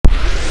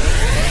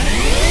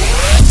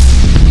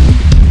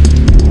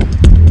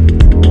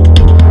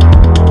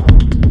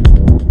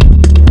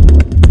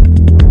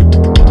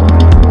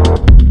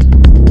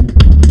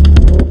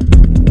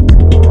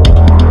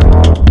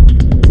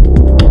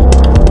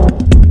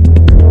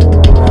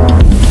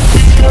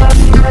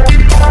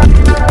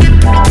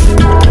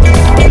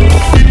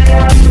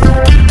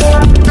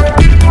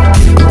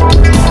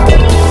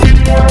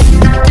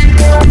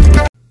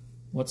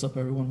What's up,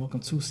 everyone?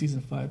 Welcome to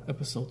Season 5,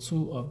 Episode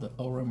 2 of the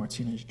Elroy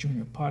Martinez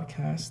Jr.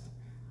 podcast.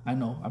 I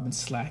know I've been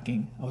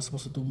slacking. I was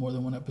supposed to do more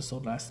than one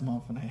episode last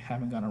month, and I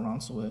haven't gotten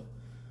around to it.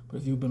 But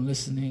if you've been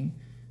listening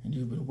and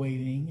you've been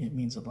waiting, it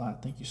means a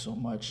lot. Thank you so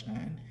much.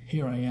 And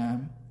here I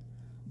am,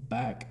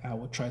 back. I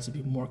will try to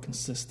be more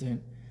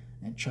consistent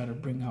and try to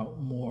bring out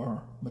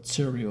more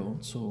material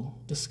to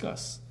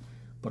discuss.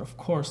 But of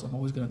course, I'm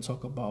always going to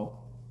talk about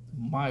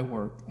my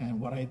work and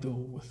what I do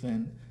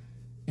within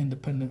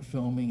independent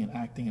filming and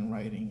acting and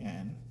writing.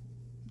 And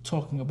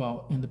talking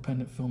about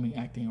independent filming,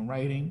 acting and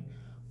writing,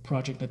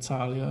 Project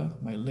Natalia,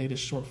 my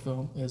latest short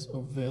film, is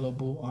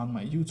available on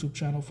my YouTube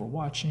channel for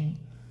watching,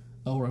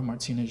 Elroy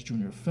Martinez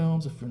Jr.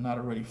 Films. If you're not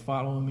already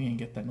following me and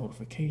get that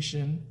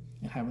notification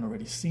and haven't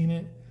already seen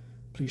it,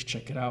 please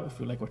check it out. If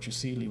you like what you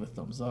see, leave a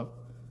thumbs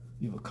up,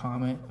 leave a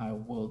comment. I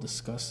will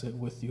discuss it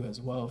with you as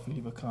well. If you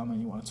leave a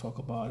comment, you want to talk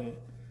about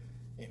it,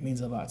 it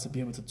means a lot to be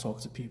able to talk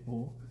to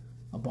people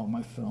about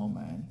my film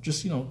and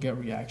just, get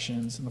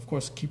reactions. And of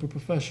course, keep it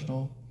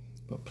professional.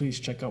 But please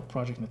check out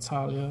Project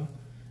Natalia.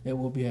 It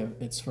will be at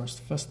its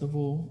first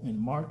festival in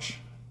March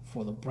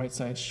for the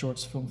Brightside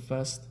Shorts Film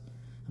Fest.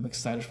 I'm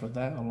excited for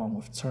that, along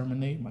with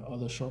Terminate, my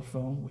other short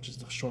film, which is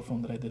the short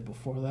film that I did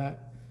before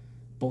that.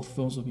 Both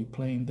films will be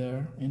playing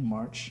there in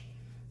March.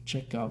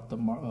 Check out the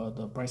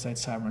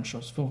Brightside Tavern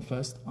Shorts Film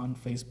Fest on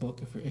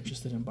Facebook if you're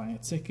interested in buying a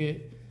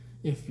ticket.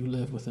 If you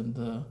live within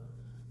the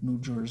New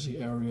Jersey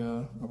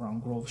area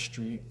around Grove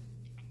Street,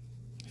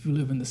 if you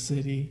live in the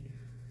city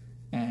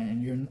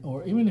and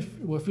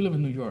if you live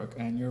in New York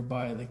and you're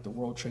by like the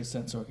World Trade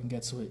Center or can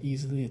get to it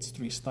easily, it's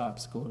 3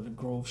 stops. Go to the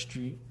Grove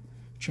Street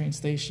train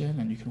station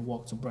and you can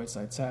walk to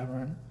Brightside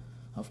Tavern.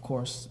 Of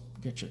course,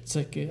 get your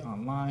ticket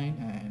online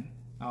and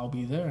I'll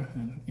be there.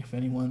 And if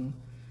anyone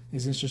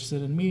is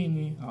interested in meeting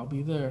me, I'll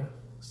be there.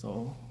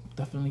 So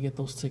definitely get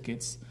those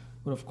tickets.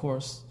 But of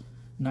course,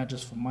 not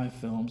just for my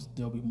films,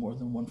 there'll be more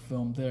than one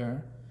film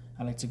there.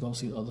 I like to go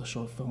see other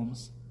short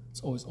films.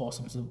 It's always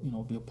awesome to,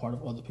 be a part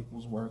of other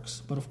people's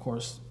works. But of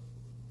course,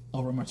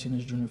 Elroy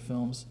Martinez Jr.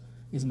 Films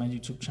is my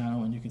YouTube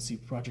channel, and you can see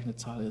Project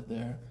Natalia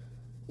there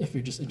if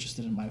you're just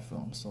interested in my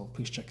film. So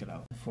please check it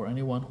out. For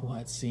anyone who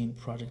had seen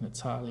Project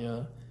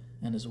Natalia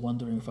and is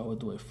wondering if I would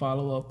do a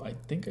follow-up, I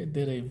think I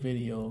did a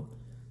video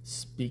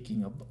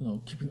speaking of,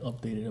 keeping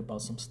updated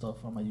about some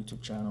stuff on my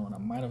YouTube channel, and I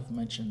might have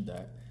mentioned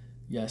that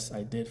yes,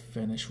 I did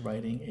finish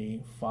writing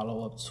a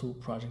follow-up to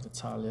Project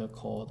Natalia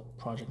called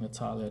Project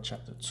Natalia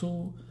Chapter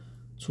 2.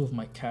 2 of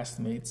my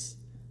castmates,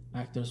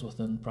 actors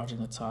within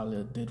Project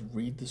Natalia, did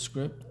read the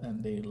script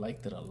and they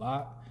liked it a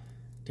lot.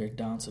 They're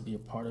down to be a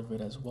part of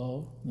it as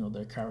well.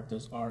 Their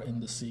characters are in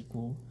the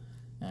sequel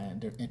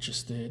and they're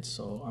interested.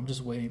 So I'm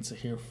just waiting to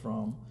hear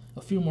from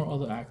a few more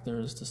other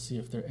actors to see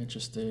if they're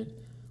interested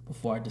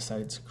before I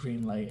decided to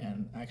greenlight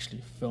and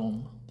actually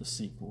film the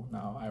sequel.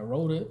 Now, I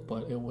wrote it,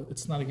 but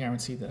it's not a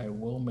guarantee that I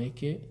will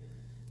make it.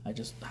 I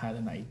just had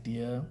an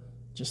idea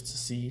just to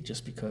see,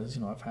 just because,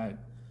 I've had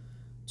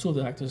 2 of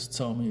the actors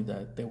tell me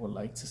that they would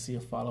like to see a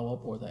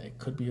follow-up or that it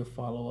could be a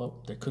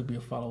follow-up. There could be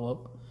a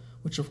follow-up,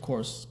 which, of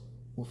course,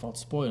 without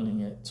spoiling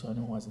it to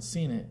anyone who hasn't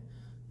seen it,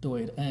 the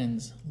way it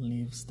ends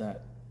leaves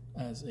that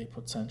as a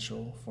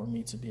potential for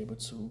me to be able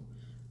to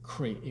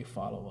create a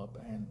follow-up.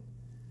 And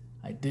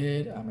I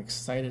did. I'm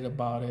excited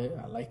about it.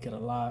 I like it a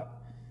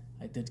lot.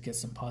 I did get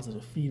some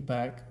positive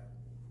feedback,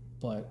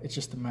 but it's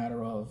just a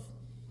matter of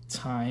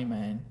time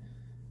and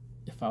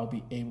if I'll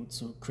be able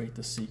to create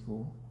the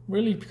sequel,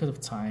 really because of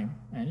time.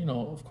 And,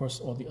 of course,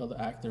 all the other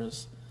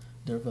actors,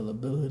 their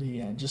availability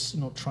and just,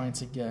 trying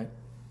to get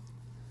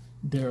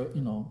their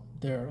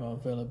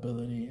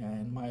availability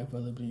and my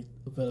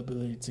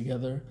availability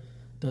together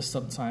does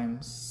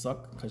sometimes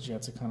suck because you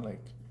have to kind of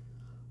like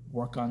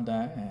work on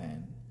that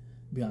and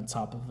be on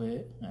top of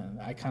it. And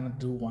I kind of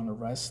do want to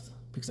rest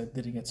because I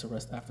didn't get to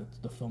rest after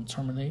the film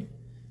Terminate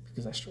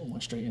because I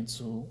went straight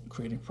into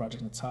creating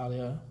Project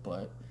Natalia.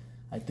 But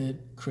I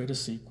did create a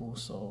sequel,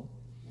 so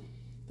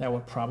that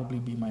would probably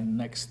be my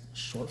next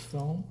short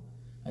film.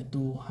 I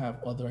do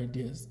have other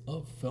ideas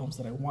of films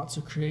that I want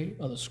to create,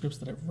 other scripts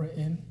that I've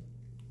written,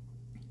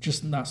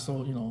 just not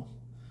so,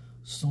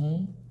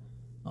 soon.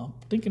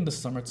 Thinking the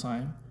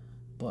summertime,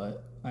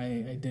 but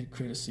I did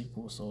create a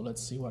sequel, so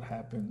let's see what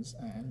happens.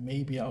 And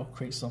maybe I'll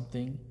create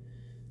something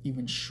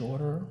even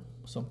shorter,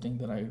 something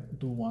that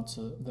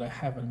I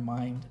have in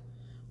mind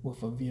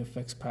with a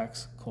VFX pack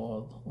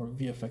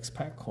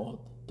called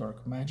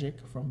Dark Magic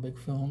from Big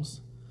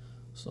Films.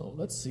 So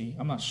let's see.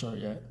 I'm not sure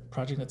yet.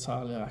 Project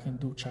Natalia, I can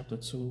do Chapter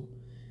 2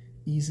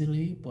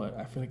 easily, but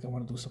I feel like I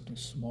want to do something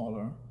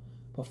smaller.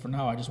 But for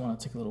now, I just want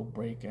to take a little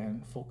break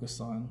and focus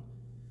on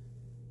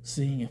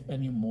seeing if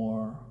any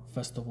more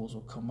festivals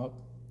will come up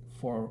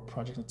for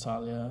Project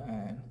Natalia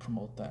and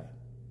promote that,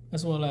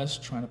 as well as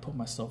trying to put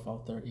myself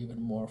out there even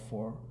more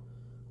for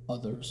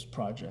others'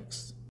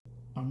 projects.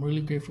 I'm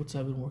really grateful to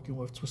have been working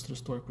with Twisted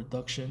Story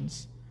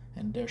Productions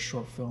and their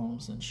short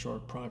films and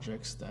short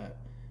projects that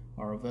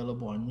are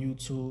available on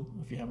YouTube.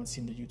 If you haven't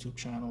seen the YouTube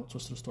channel,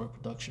 Twisted Story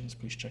Productions,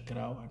 please check it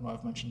out. I know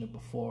I've mentioned it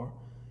before.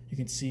 You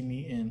can see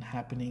me in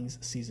Happenings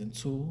Season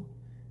 2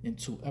 in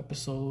 2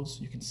 episodes.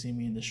 You can see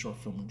me in the short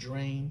film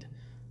Drained,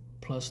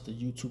 plus the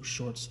YouTube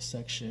Shorts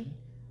section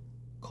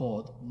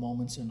called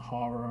Moments in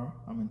Horror.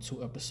 I'm in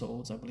 2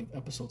 episodes. I believe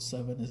episode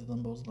 7 is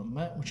Limbo's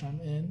Lament, which I'm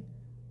in,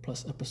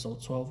 plus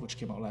episode 12, which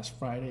came out last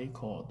Friday,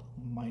 called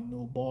My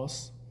New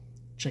Boss.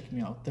 Check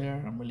me out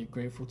there. I'm really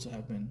grateful to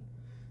have been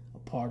a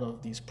part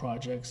of these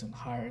projects and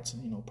hired to,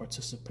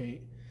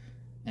 participate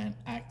and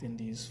act in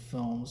these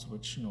films,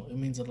 which, it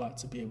means a lot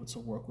to be able to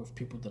work with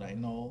people that I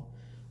know,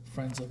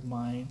 friends of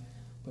mine.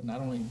 But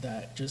not only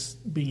that,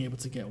 just being able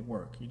to get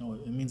work,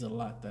 it means a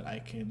lot that I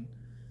can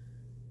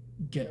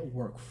get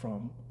work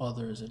from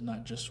others and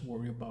not just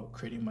worry about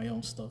creating my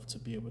own stuff, to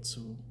be able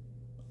to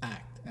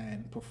act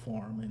and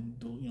perform and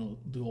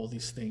do all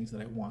these things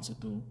that I want to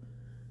do.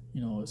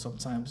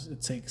 Sometimes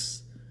it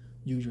takes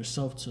you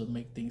yourself to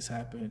make things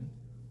happen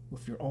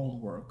with your own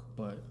work,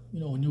 but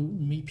when you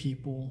meet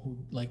people who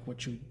like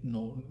what you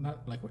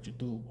not like what you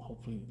do,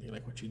 hopefully they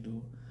like what you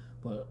do,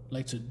 but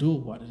like to do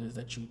what it is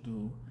that you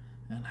do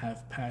and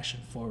have passion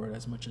for it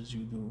as much as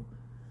you do,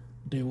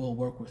 they will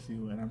work with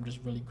you. And I'm just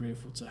really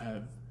grateful to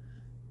have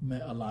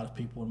met a lot of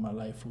people in my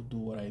life who do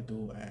what I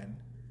do and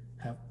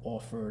have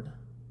offered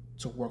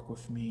to work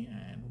with me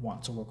and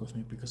want to work with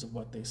me because of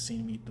what they've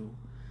seen me do.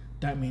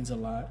 That means a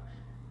lot.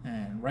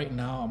 And right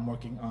now I'm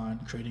working on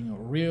creating a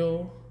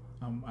reel.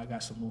 I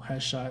got some new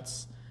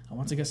headshots. I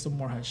want to get some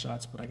more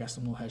headshots, but I got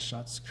some new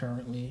headshots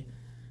currently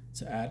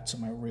to add to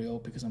my reel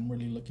because I'm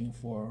really looking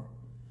for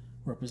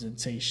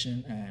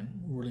representation and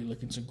really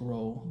looking to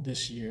grow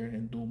this year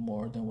and do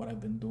more than what I've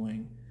been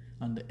doing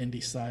on the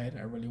indie side.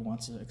 I really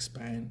want to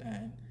expand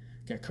and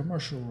get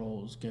commercial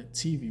roles, get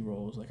TV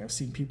roles. Like, I've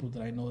seen people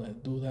that I know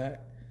that do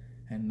that,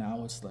 and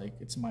now it's like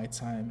it's my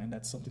time, and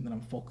that's something that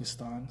I'm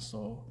focused on.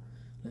 So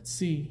let's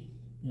see.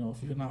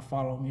 If you're not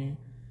following me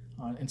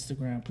on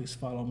Instagram, please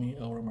follow me,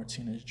 Elroy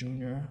Martinez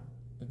Jr.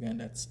 Again,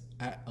 that's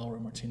at Elroy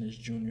Martinez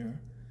Jr.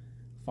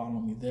 Follow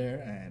me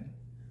there, and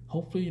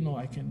hopefully,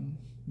 I can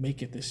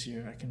make it this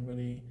year. I can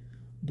really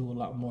do a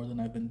lot more than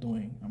I've been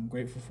doing. I'm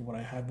grateful for what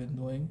I have been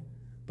doing,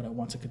 but I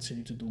want to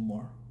continue to do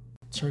more.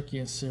 Turkey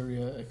and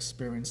Syria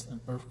experienced an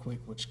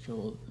earthquake which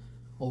killed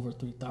over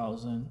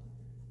 3,000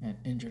 and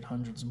injured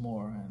hundreds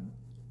more, and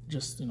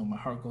just, my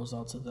heart goes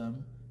out to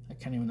them. I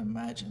can't even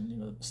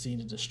imagine, seeing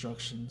the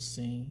destruction,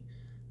 seeing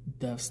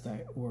deaths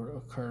that were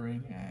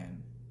occurring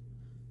and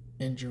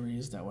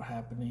injuries that were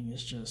happening.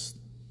 It's just,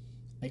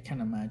 I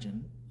can't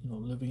imagine,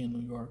 living in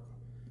New York.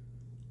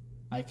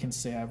 I can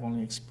say I've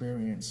only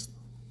experienced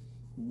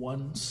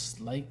one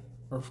slight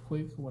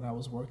earthquake when I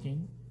was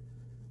working.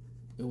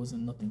 It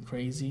wasn't nothing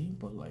crazy,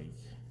 but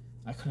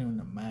I couldn't even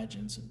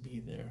imagine to be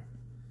there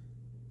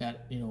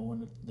at,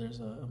 when there's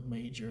a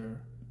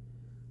major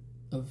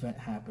event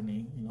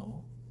happening,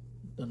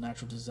 a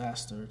natural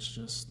disaster.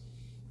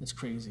 It's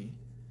crazy.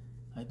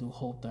 I do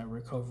hope that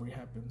recovery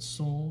happens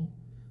soon.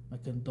 My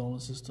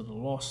condolences to the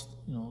lost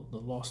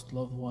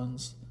loved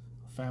ones,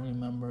 family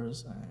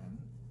members, and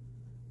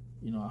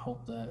I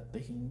hope that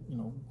they can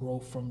grow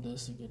from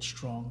this and get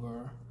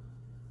stronger.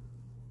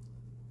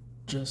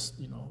 Just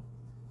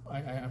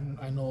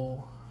I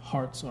know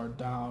hearts are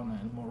down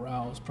and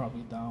morale is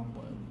probably down,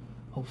 but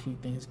hopefully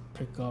things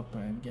pick up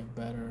and get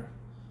better.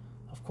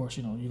 Of course,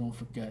 you don't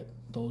forget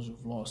those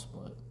you've lost,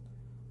 but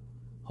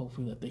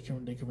hopefully that they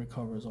can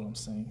recover is all I'm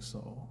saying.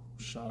 So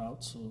shout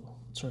out to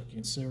Turkey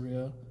and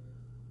Syria.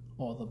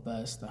 All the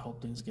best. I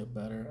hope things get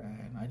better,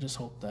 and I just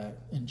hope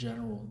that in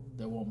general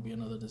there won't be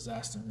another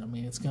disaster. I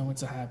mean, it's going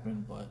to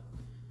happen, but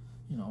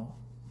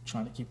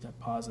trying to keep that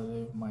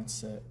positive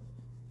mindset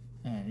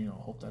and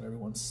hope that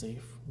everyone's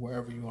safe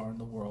wherever you are in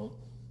the world.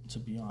 To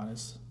be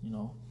honest,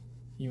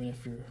 even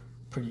if you're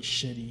pretty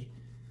shitty,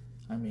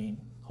 I mean,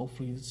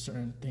 hopefully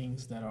certain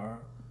things that are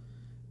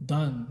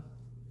done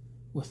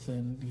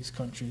within these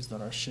countries that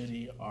are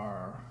shitty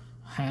are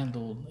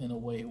handled in a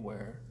way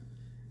where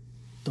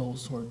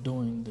those who are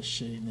doing the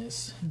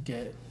shittiness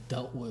get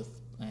dealt with,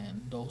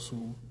 and those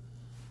who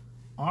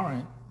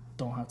aren't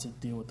don't have to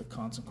deal with the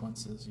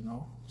consequences,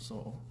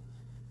 So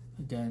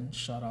again,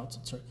 shout out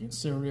to Turkey and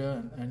Syria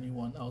and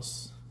anyone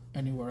else,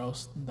 anywhere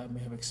else that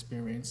may have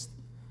experienced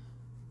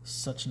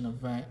such an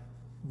event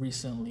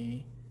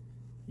recently.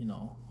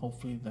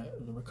 Hopefully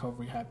that the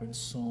recovery happens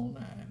soon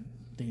and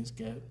things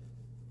get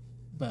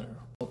better.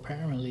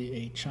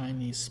 Apparently a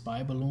Chinese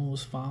spy balloon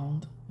was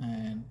found,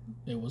 and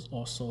it was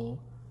also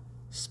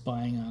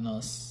spying on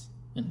us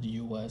in the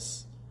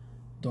U.S.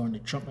 during the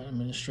Trump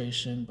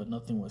administration, but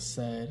nothing was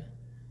said.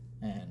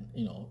 And,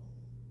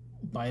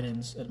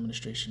 Biden's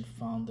administration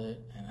found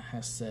it and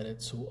has said it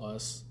to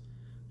us,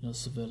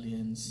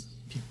 civilians,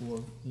 people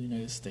of the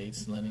United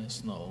States, letting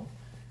us know.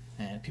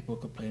 And people are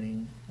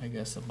complaining, I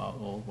guess, about,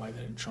 why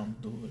didn't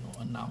Trump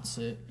announce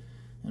it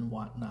and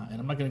whatnot.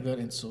 And I'm not going to get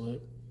into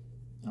it.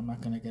 I'm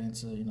not going to get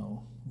into,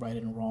 right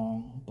and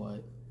wrong,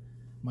 but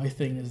my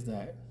thing is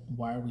that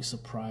why are we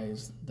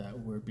surprised that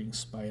we're being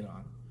spied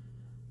on?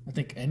 I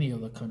think any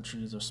other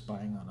countries are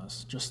spying on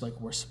us, just like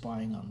we're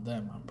spying on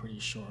them, I'm pretty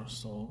sure.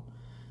 So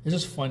it's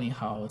just funny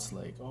how it's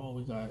like, oh,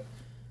 we got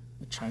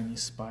a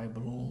Chinese spy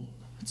balloon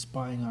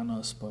spying on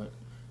us, but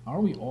are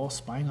we all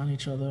spying on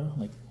each other?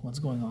 Like, what's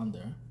going on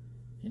there?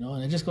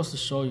 And it just goes to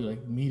show you,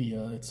 like,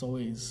 media, it's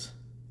always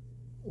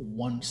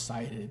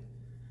one-sided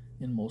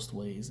in most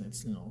ways.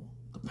 It's,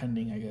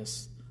 depending, I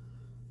guess,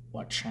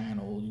 what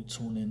channel you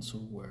tune into,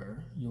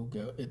 where you'll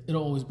get,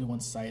 it'll always be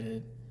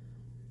one-sided.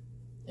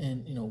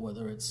 And,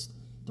 whether it's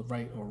the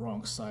right or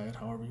wrong side,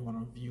 however you want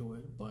to view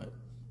it. But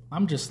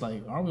I'm just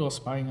like, aren't we all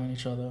spying on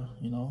each other?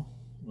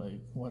 Like,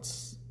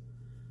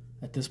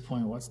 at this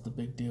point, what's the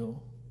big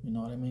deal? You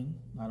know what I mean?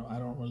 I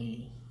don't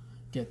really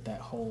get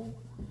that whole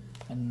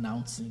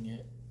announcing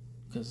it,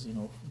 because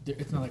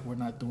it's not like we're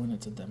not doing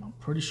it to them. I'm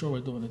pretty sure we're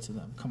doing it to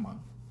them. Come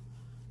on,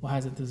 what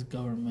hasn't this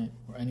government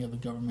or any other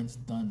governments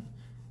done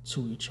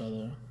to each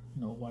other?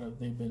 What have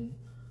they been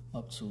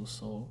up to?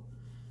 So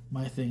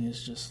my thing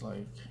is just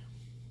like,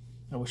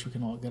 I wish we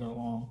can all get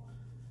along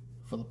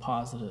for the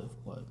positive,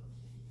 but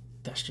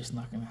that's just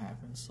not gonna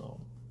happen. So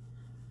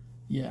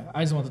yeah,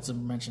 I just wanted to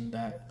mention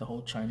that, the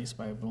whole Chinese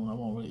spy balloon.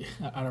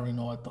 I don't really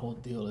know what the whole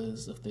deal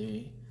is,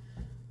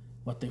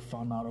 what they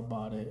found out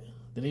about it.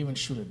 Did they even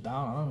shoot it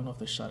down? I don't even know if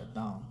they shot it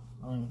down.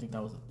 I don't even think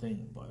that was a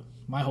thing. But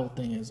my whole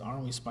thing is,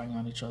 aren't we spying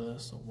on each other?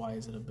 So why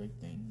is it a big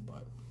thing?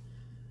 But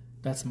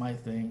that's my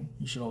thing.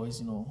 You should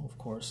always, of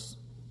course,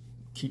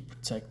 keep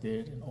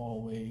protected in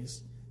all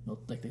ways.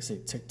 Like they say,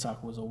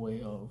 TikTok was a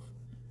way of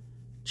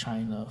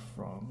China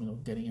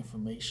from, getting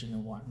information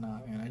and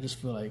whatnot. And I just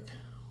feel like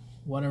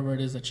whatever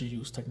it is that you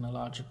use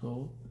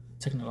technologically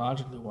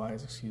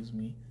wise,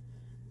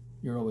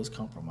 you're always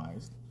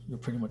compromised. You're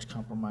pretty much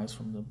compromised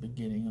from the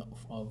beginning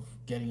of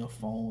getting a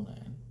phone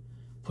and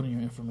putting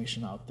your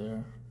information out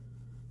there.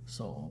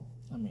 So,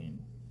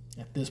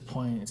 at this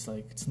point, it's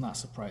like, it's not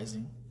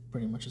surprising,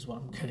 pretty much is what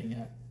I'm getting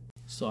at.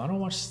 So I don't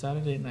watch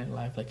Saturday Night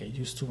Live like I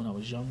used to when I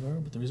was younger,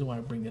 but the reason why I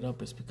bring it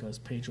up is because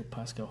Pedro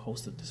Pascal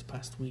hosted this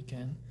past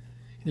weekend.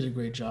 He did a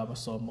great job. I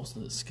saw most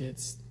of the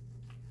skits.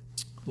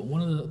 But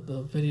one of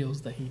the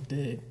videos that he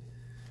did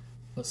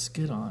a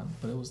skit on,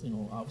 but it was,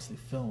 obviously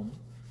filmed,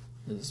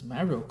 is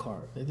Mario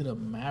Kart. They did a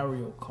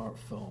Mario Kart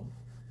film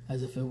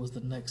as if it was the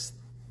next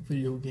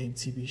video game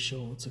TV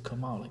show to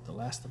come out, like The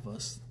Last of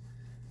Us.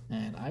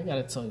 And I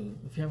gotta tell you,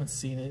 if you haven't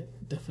seen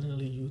it,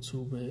 definitely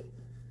YouTube it.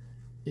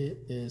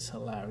 It is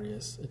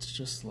hilarious. It's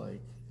just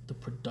like the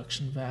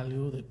production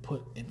value they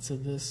put into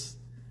this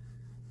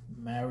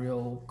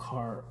Mario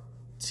Kart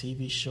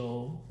TV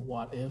show,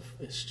 What If,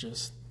 it's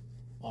just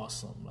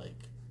awesome.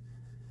 Like,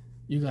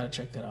 you gotta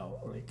check it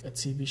out. Like, a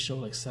TV show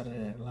like Saturday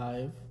Night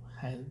Live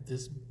had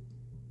this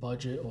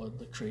budget, or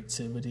the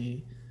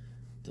creativity,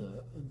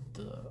 the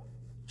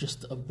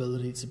just the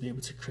ability to be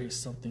able to create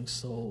something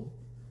so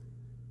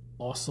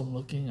awesome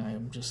looking. I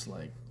am just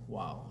like,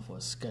 wow, for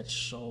a sketch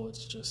show,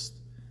 it's just,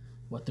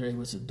 what they're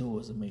able to do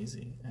is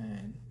amazing.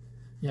 And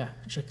yeah,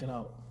 check it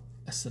out.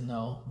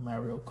 SNL,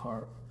 Mario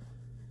Kart,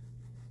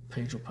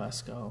 Pedro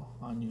Pascal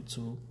on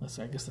YouTube.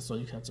 I guess that's all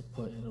you have to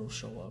put and it'll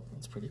show up.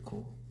 It's pretty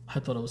cool. I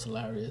thought it was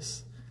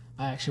hilarious.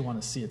 I actually want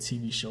to see a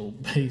TV show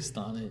based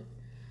on it.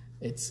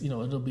 It's,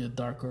 it'll be a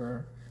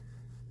darker,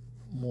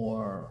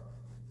 more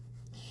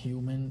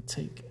human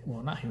take.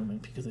 Well, not human,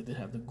 because they did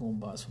have the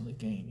Goombas from the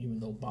game, even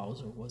though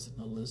Bowser wasn't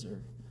a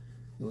lizard.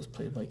 It was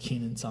played by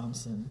Kenan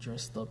Thompson,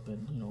 dressed up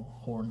in,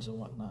 horns and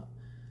whatnot.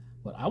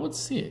 But I would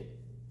see it.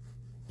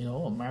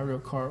 A Mario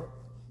Kart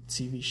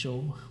TV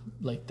show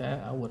like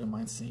that, I wouldn't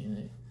mind seeing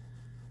it.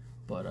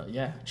 But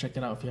yeah, check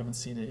it out if you haven't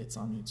seen it. It's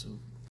on YouTube.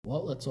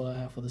 Well, that's all I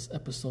have for this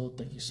episode.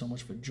 Thank you so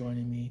much for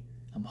joining me.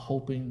 I'm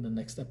hoping the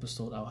next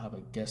episode I'll have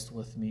a guest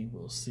with me.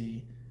 We'll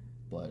see.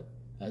 But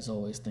as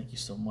always, thank you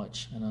so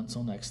much. And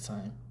until next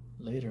time,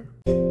 later.